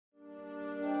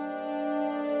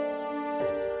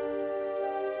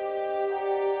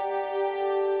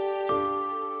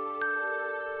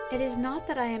It is not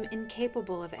that I am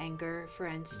incapable of anger, for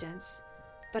instance,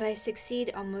 but I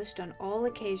succeed almost on all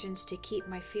occasions to keep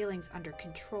my feelings under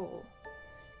control.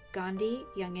 Gandhi,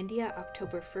 Young India,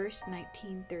 October 1st,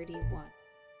 1931.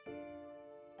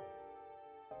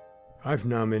 I've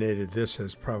nominated this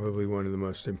as probably one of the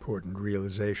most important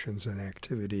realizations and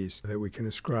activities that we can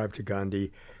ascribe to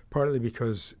Gandhi, partly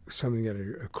because something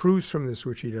that accrues from this,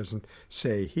 which he doesn't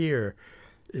say here,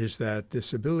 is that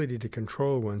this ability to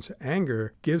control one's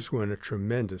anger gives one a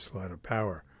tremendous lot of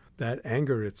power. That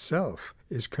anger itself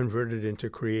is converted into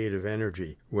creative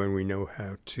energy when we know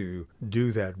how to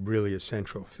do that really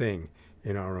essential thing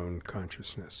in our own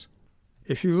consciousness.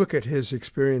 If you look at his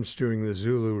experience during the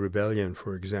Zulu rebellion,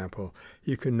 for example,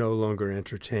 you can no longer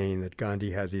entertain that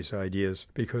Gandhi had these ideas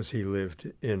because he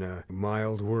lived in a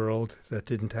mild world that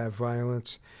didn't have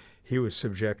violence. He was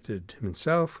subjected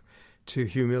himself to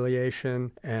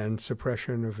humiliation and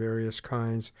suppression of various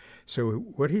kinds. So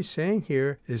what he's saying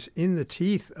here is in the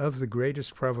teeth of the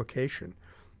greatest provocation.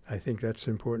 I think that's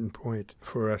an important point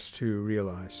for us to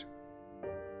realize.